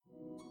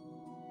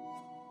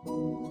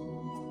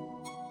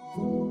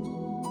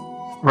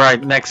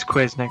Right, next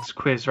quiz.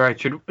 Right,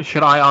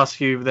 should I ask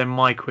you then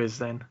my quiz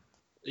then?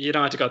 You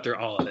don't have to go through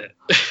all of it.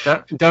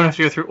 Don't have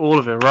to go through all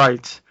of it,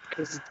 right?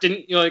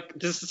 Didn't you like?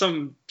 This is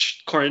some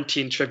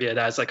quarantine trivia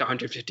that has like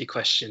 150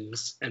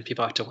 questions and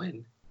people have to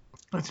win.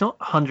 It's not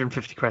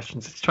 150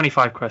 questions. It's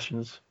 25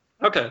 questions.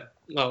 Okay.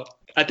 Well,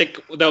 I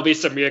think there'll be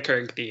some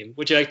reoccurring theme.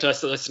 Would you like to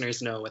let the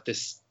listeners know what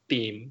this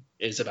theme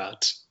is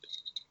about?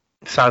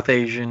 South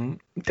Asian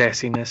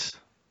desiness.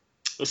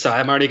 So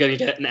I'm already going to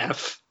get an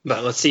F,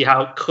 but let's see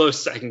how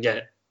close I can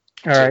get.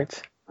 All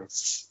right.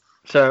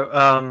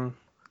 So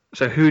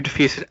who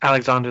defeated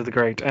Alexander the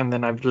Great? And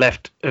then I've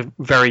left a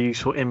very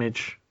useful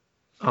image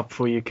up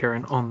for you,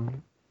 Kieran,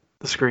 on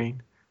the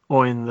screen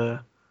or in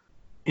the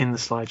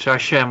slide. So I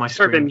share my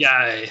screen. Turban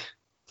guy.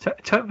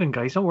 Turban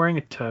guy. He's not wearing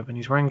a turban.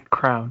 He's wearing a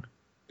crown.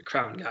 The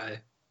crown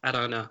guy. I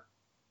don't know.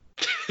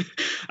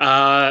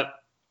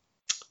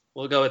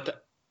 We'll go with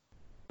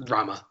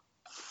Rama.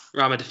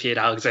 Rama defeated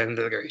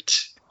Alexander the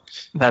Great.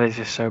 That is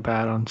just so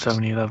bad on so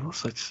many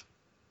levels. It's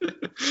you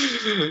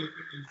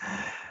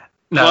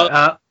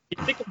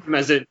think of him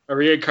as a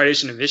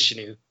reincarnation of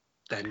Vishnu,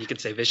 then you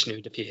could say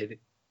Vishnu defeated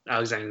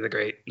Alexander the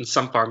Great in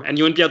some form, and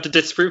you wouldn't be able to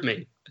disprove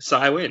me, so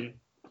I win.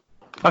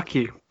 Fuck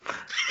you.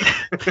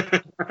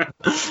 So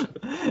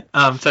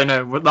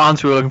no, the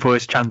answer we're looking for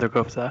is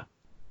Chandragupta.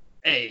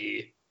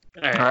 Hey.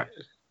 All right.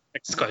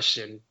 Next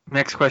question.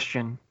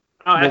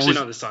 Oh, I actually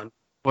know this one.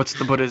 What's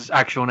the Buddha's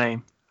actual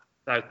name?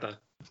 Siddhartha.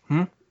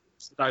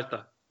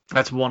 Siddhartha.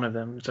 That's one of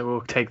them, so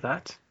we'll take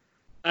that.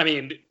 I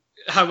mean,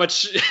 how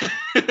much?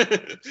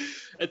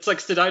 It's like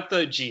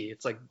Siddhartha G.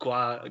 It's like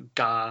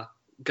Ga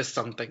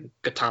something,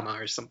 Gautama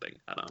or something.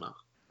 I don't know.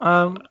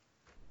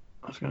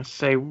 I was gonna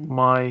say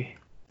my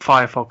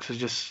Firefox is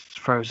just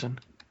frozen.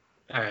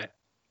 All right.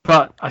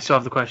 But I still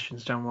have the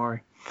questions. Don't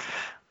worry.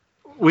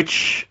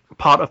 Which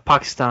part of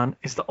Pakistan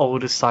is the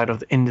oldest site of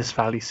the Indus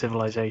Valley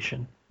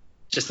civilization?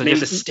 Just name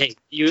the state.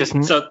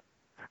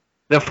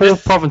 There are 4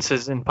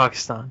 provinces in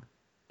Pakistan.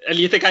 And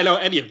you think I know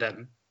any of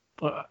them?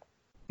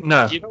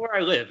 No. Do you know where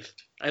I live?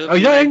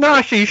 No,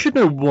 actually, you should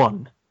know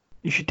one.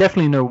 You should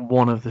definitely know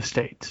one of the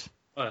states.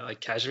 What, like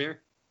Kashmir?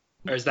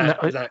 Or is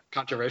that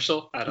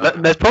controversial? I don't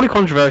know. That's probably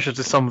controversial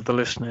to some of the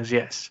listeners,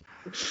 yes.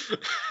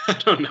 I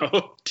don't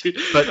know, dude.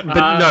 But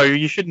no,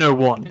 you should know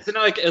one. Isn't it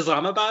like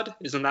Islamabad?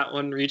 Isn't that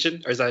one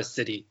region? Or is that a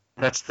city?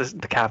 That's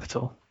the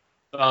capital.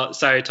 Well,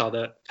 sorry to all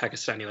the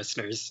Pakistani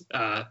listeners.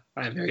 I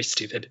am very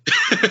stupid.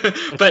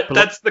 But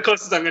that's the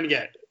closest I'm going to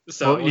get.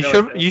 So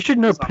you should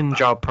know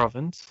Punjab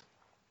province.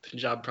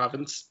 Punjab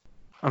province?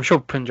 I'm sure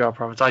Punjab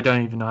province. I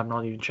don't even know. I'm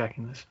not even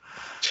checking this.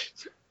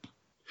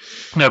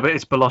 No, but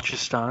it's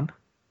Balochistan.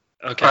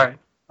 Okay. All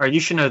right.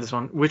 You should know this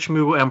one. Which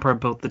Mughal emperor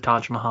built the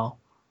Taj Mahal?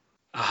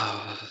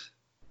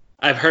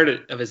 I've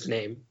heard of his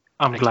name.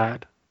 I'm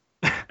glad.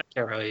 I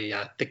can't really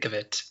think of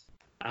it.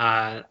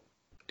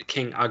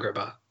 King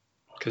Agrabah.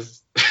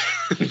 Because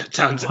that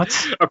sounds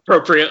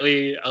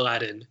appropriately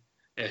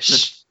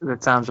Aladdin-ish.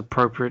 That sounds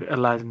appropriate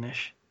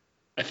Aladdin-ish.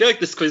 I feel like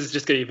this quiz is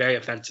just going to be very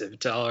offensive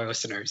to all our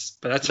listeners,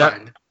 but that's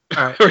fine.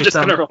 All right, We're just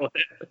going to roll with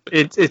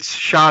it. It's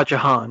Shah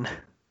Jahan.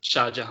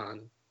 Shah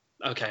Jahan.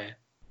 Okay.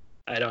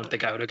 I don't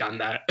think I would have gotten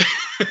that.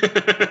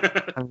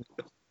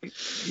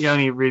 He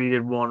only really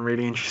did one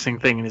really interesting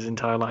thing in his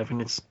entire life,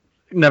 and it's...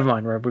 Never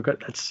mind, Rob.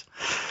 That's...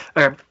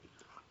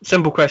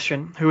 Simple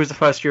question. Who was the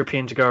first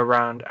European to go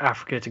around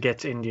Africa to get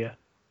to India?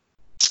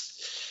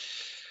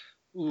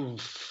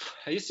 Oof.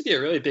 I used to be a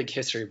really big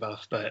history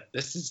buff, but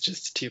this is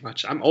just too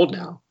much. I'm old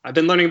now. I've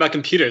been learning about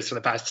computers for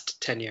the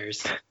past 10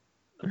 years.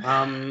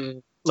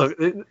 Look,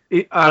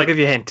 I'll give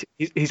you a hint.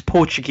 He's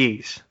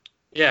Portuguese.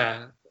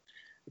 Yeah.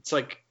 It's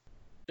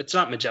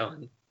not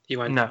Magellan. He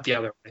went the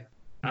other way.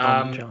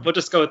 We'll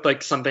just go with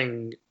like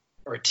something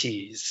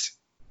Ortiz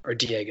or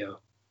Diego.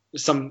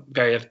 Some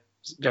very,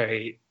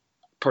 very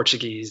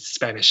Portuguese,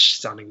 Spanish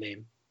sounding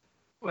name.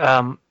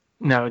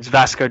 No, it's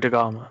Vasco da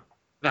Gama.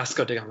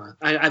 Vasco da Gama.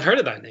 I've heard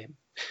of that name.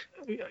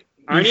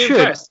 Aren't you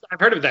impressed? I've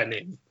heard of that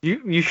name.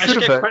 You should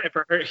have get credit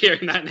for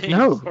hearing that name.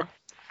 No. Before.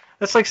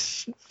 That's like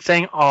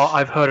saying,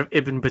 I've heard of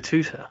Ibn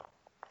Battuta.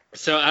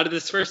 So out of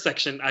this first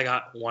section, I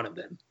got one of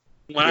them.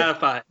 1 out of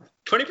 5.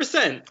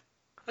 20%.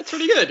 That's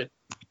pretty good.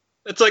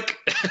 That's like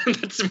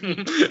that's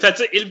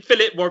an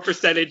infinite more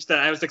percentage than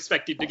I was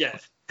expecting to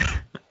get.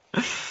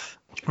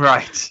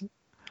 Right.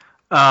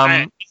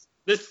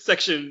 This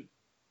section,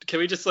 can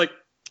we just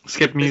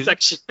skip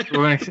music? Section?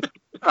 All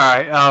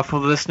right. For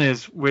the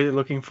listeners, we're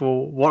looking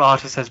for what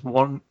artist has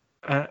won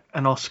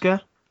an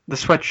Oscar. The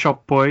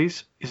Sweatshop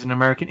Boys is an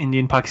American,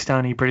 Indian,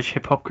 Pakistani, British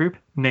hip hop group.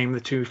 Name the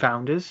 2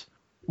 founders.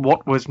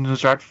 What was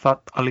Nusrat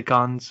Fateh Ali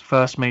Khan's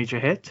first major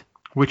hit?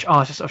 Which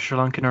artist of Sri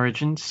Lankan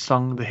origin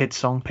sung the hit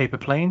song Paper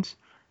Planes?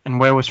 And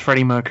where was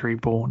Freddie Mercury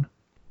born?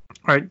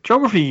 All right,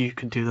 geography, you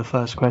could do the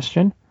first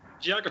question.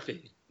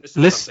 Geography. This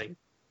is something.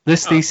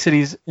 List these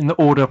cities in the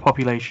order of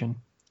population.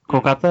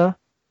 Kolkata,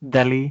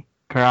 Delhi,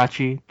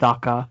 Karachi,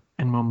 Dhaka,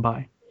 and Mumbai.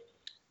 I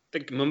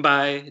think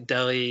Mumbai,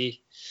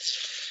 Delhi.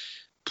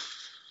 I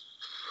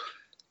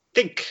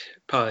think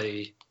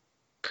probably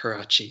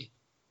Karachi,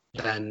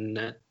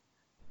 then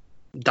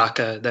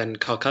Dhaka, then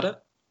Calcutta,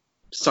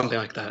 something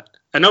like that.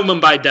 I know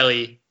Mumbai,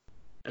 Delhi,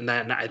 and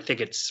then I think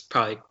it's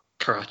probably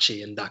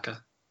Karachi and Dhaka.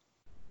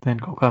 Then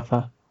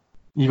Kolkata.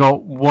 You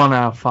got 1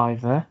 out of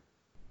 5 there.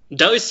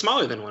 Delhi's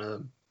smaller than one of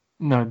them.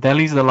 No,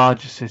 Delhi's the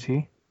largest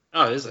city.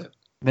 Oh, is it?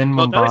 Then Mumbai.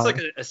 Well, Delhi's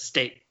like a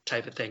state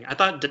type of thing. I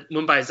thought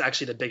Mumbai is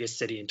actually the biggest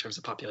city in terms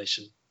of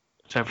population.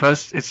 So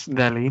first it's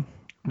Delhi,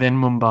 then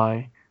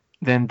Mumbai,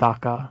 then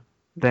Dhaka,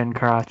 then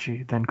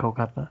Karachi, then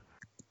Kolkata.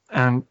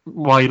 And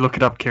while you look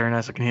it up, Kieran,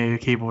 as I can hear your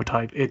keyboard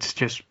type, it's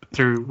just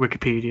through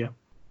Wikipedia.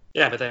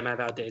 Yeah, but they might have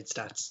outdated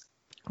stats.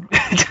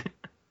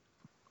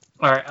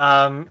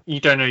 Alright, you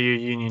don't know your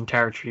union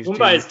territories,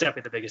 Mumbai is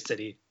definitely the biggest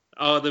city.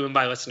 All the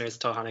Mumbai listeners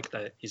tell Hanik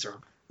that he's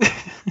wrong.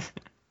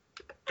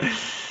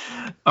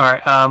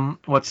 Alright,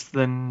 what's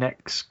the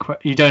next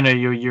question? You don't know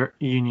your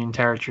union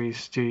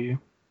territories, do you?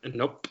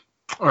 Nope.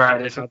 Alright. I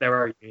didn't know there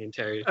were union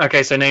territories.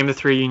 Okay, so name the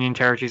 3 union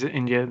territories in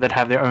India that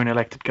have their own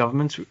elected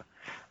governments.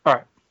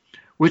 Alright.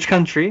 Which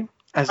country,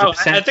 as a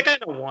percent... I think I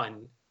know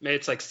one. Maybe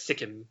it's like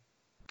Sikkim,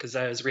 because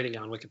I was reading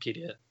on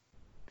Wikipedia.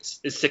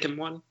 Is Sikkim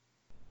one?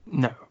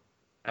 No.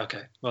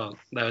 Okay, well,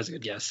 that was a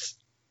good guess.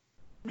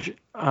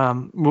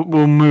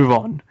 We'll move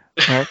on.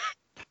 Right?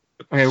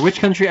 Okay, which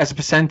country, as a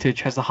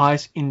percentage, has the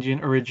highest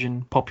Indian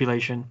origin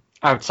population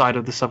outside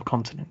of the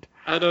subcontinent?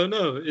 I don't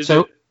know.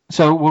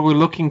 So what we're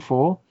looking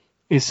for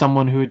is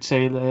someone who would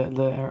say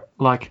the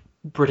like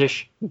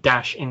British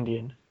dash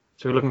Indian.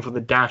 So we're looking for the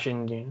dash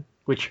Indian.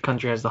 Which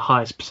country has the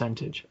highest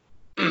percentage?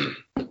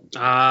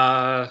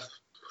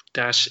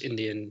 Dash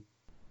Indian.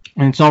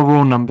 And it's not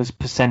raw numbers,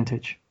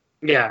 percentage.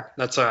 Yeah,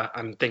 that's what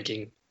I'm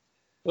thinking.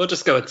 We'll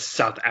just go with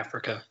South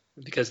Africa,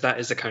 because that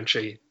is a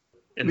country.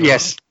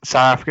 Yes,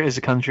 South Africa is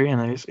a country,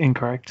 and that is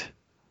incorrect.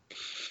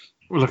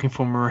 We're looking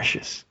for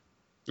Mauritius.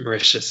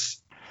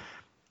 Mauritius.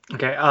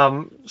 Okay,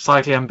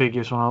 slightly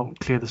ambiguous one. I'll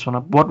clear this one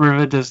up. What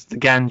river does the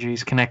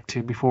Ganges connect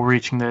to before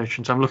reaching the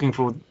ocean? So I'm looking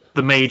for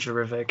the major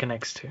river it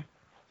connects to.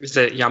 Is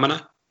it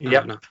Yamuna?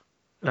 Yep. No.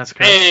 That's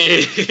correct. Hey!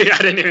 I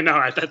didn't even know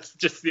that. That's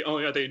just the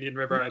only other Indian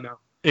river I know.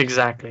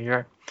 Exactly,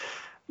 right.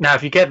 Now,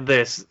 if you get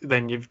this,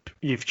 then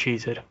you've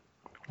cheated.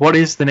 What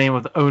is the name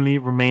of the only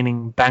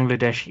remaining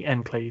Bangladeshi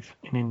enclave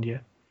in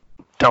India?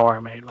 Don't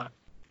worry, mate.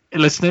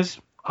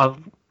 Listeners,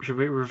 should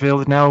we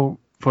reveal it now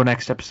for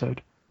next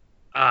episode?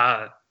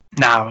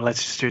 Now,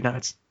 let's just do it now.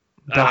 It's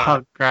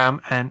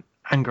Dahagram and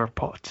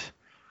Angarpot.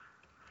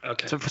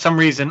 Okay. So for some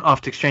reason,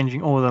 after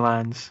exchanging all the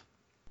lands,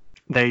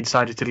 they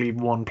decided to leave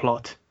one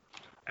plot.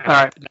 All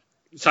right.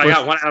 So I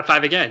got 1 out of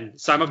 5 again.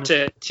 So I'm up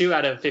to 2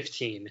 out of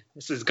 15.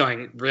 This is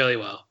going really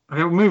well.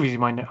 Okay, what movies you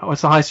might know?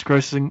 What's the highest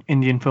grossing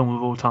Indian film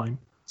of all time?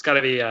 It's got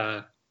to be,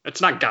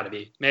 it's not got to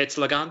be. Maybe it's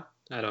Lagan?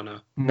 I don't know.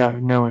 No,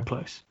 nowhere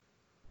close.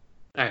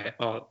 All right,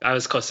 well, I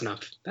was close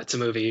enough. That's a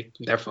movie,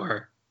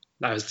 therefore,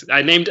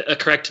 I named a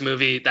correct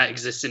movie that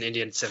exists in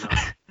Indian cinema.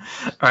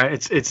 All right,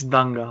 it's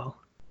Dangal.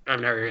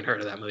 I've never even heard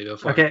of that movie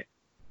before. Okay.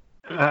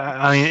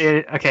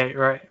 Okay,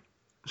 right.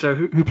 So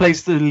who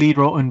plays the lead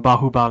role in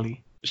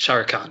Bahubali? Shah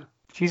Rukh Khan.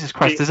 Jesus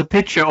Christ, there's a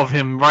picture of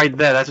him right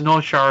there. That's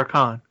not Shah Rukh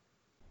Khan.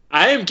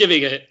 I am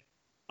giving it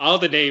all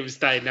the names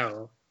that I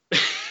know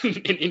in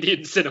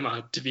Indian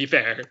cinema, to be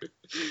fair.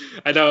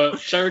 I know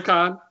Shah Rukh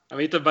Khan,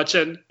 Amitabh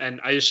Bachchan,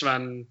 and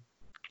Ayushmann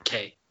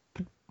K.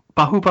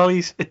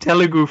 Bahubali's a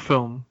Telugu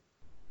film.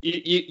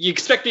 You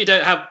expect me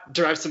to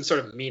derive some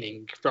sort of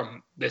meaning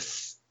from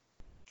this?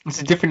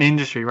 It's a different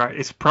industry, right?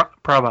 It's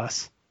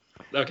Prabhas.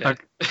 Okay. All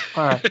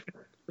right.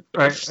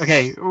 Right.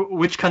 Okay.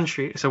 Which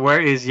country? So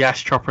where is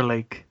Yash Chopra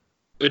Lake?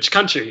 Which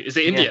country? Is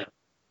it India?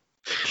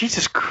 Yeah.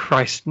 Jesus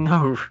Christ,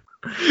 no.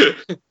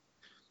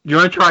 You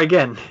want to try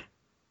again?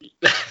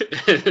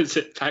 Is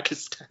it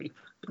Pakistan?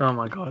 Oh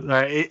my God. All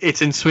right.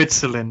 It's in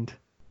Switzerland.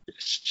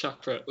 Yash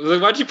Chopra.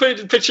 Why'd you put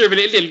a picture of an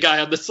Indian guy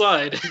on the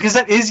slide? Because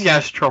that is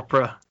Yash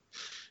Chopra.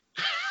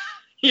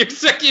 You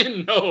expect you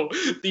to know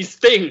these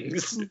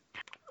things.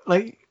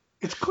 Like,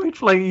 it's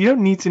quite like you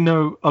don't need to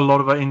know a lot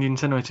about Indian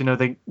cinema to know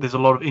there's a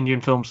lot of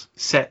Indian films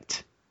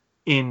set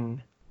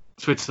in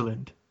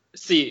Switzerland.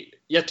 See,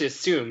 you have to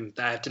assume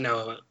that I have to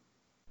know.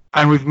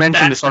 And we've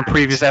mentioned this on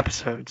previous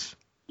episodes.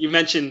 You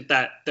mentioned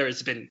that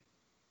there's been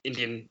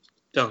Indian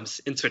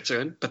films in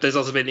Switzerland, but there's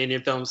also been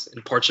Indian films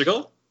in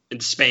Portugal, in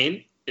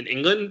Spain, in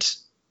England.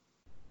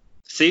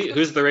 See,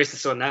 who's the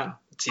racist one now?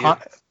 It's you.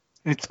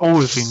 It's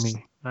always been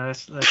me.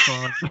 That's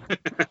one.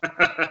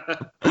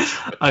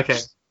 Okay.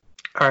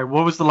 All right.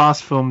 What was the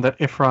last film that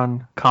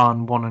Irfan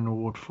Khan won an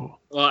award for?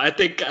 Well, I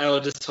think I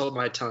will just hold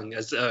my tongue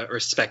as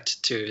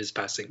respect to his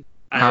passing.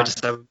 I will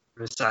just have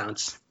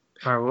silence.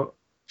 All right. Well,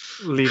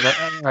 leave it.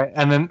 All right.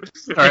 And then.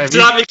 All right. It's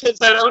not because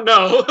I don't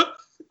know.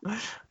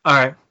 All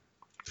right.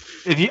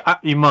 If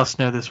you must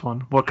know this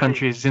one. What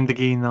country is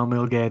Zindagi Na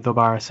Mil Gaye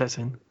Dobara set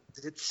in?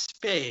 It's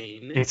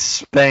Spain. It's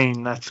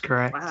Spain. That's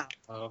correct.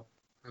 Wow.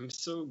 I'm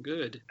so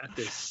good at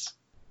this.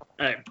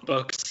 All right,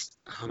 books.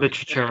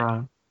 Literature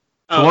round.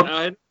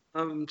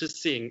 I'm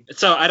just seeing.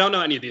 So I don't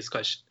know any of these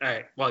questions. All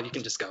right, well, you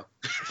can just go.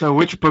 So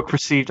which book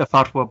received a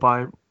fatwa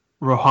by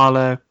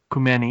Rohala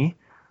Khomeini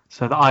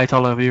So the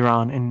Ayatollah of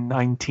Iran in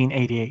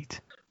 1988.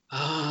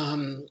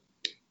 I'm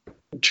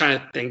trying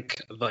to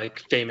think of like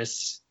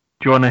famous.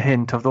 Do you want a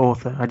hint of the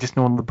author? I just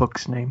know the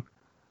book's name.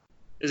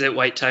 Is it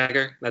White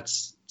Tiger?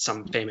 That's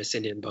some famous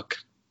Indian book.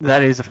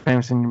 That is a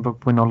famous Indian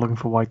book. We're not looking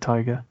for White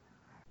Tiger.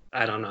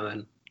 I don't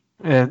know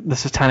then. The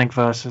Satanic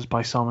Verses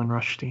by Salman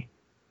Rushdie.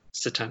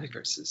 Satanic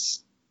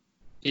Verses.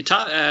 He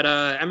taught at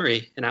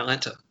Emory in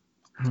Atlanta.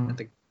 I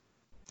think.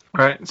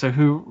 Right. So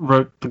who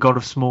wrote The God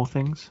of Small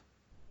Things?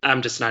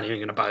 I'm just not even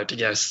going to bother to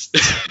guess.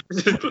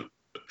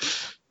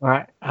 All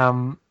right.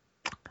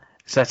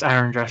 So that's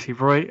Aaron Jesse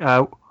Roy.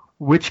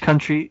 Which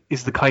country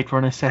is the Kite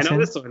Runner set in? I know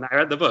this one. I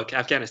read the book,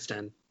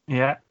 Afghanistan.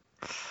 Yeah.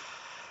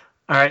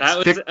 All right.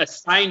 That was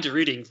assigned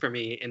reading for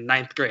me in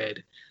 9th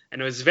grade. And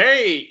it was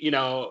very,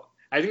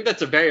 I think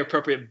that's a very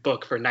appropriate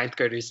book for 9th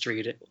graders to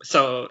read.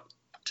 So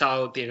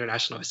tell the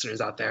international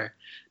listeners out there,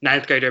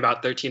 9th grader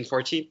about 13,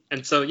 14.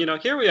 And so,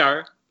 here we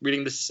are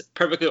reading this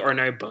perfectly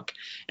ordinary book.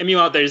 And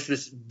meanwhile, there's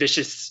this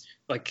vicious,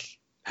 like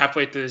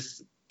halfway through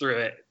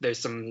it, there's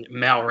some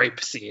male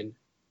rape scene,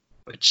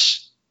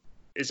 which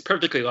is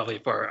perfectly lovely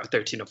for a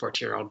 13 or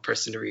 14-year-old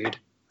person to read.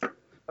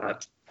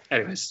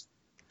 Anyways.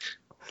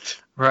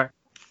 Right.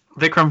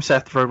 Vikram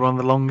Seth wrote one of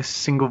the longest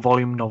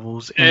single-volume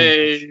novels in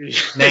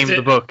English. Name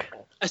the book.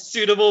 A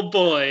Suitable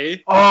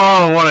Boy.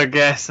 Oh, what a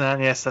guess, man.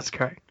 Yes, that's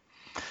correct.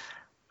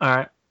 All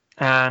right.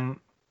 And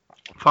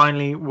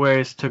finally, where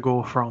is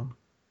Tagore from?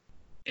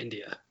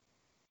 India.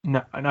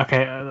 No.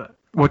 Okay.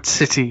 What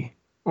city?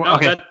 No,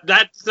 okay.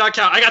 that does not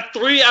count. I got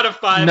 3 out of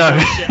 5.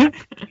 No.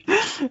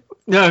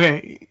 No,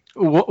 okay.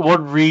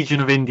 What region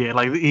of India?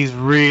 Like, he's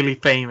really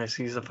famous.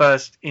 He's the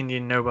first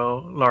Indian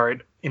Nobel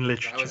laureate in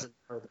literature. That wasn't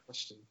part of the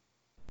question.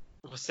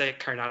 We'll say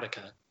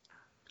Karnataka.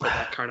 For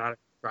that Karnataka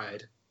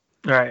pride.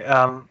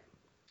 Right.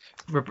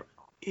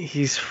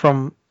 He's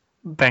from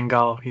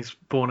Bengal. He's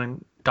born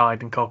and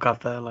died in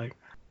Kolkata. Like,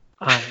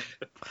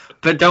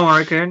 but don't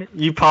worry, Kieran.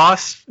 You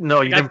passed.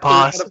 No, you didn't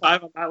pass. 3 out of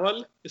 5 on that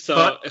one.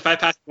 So if I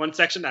pass one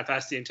section, I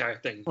pass the entire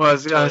thing. Well, I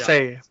was gonna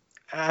say,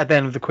 at the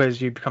end of the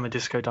quiz, you become a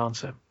disco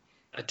dancer.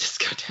 A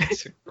disco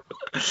dancer.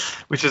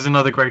 Which is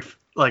another great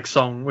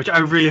song, which I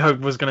really hope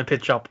was gonna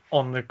pitch up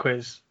on the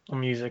quiz on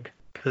music,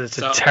 because it's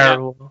a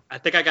terrible. Yeah, I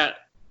think I got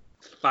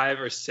 5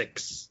 or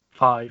 6.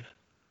 5.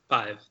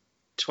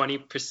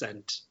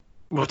 20%.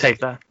 We'll take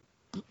that.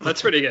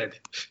 That's pretty good.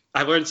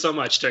 I've learned so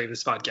much during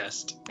this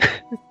podcast.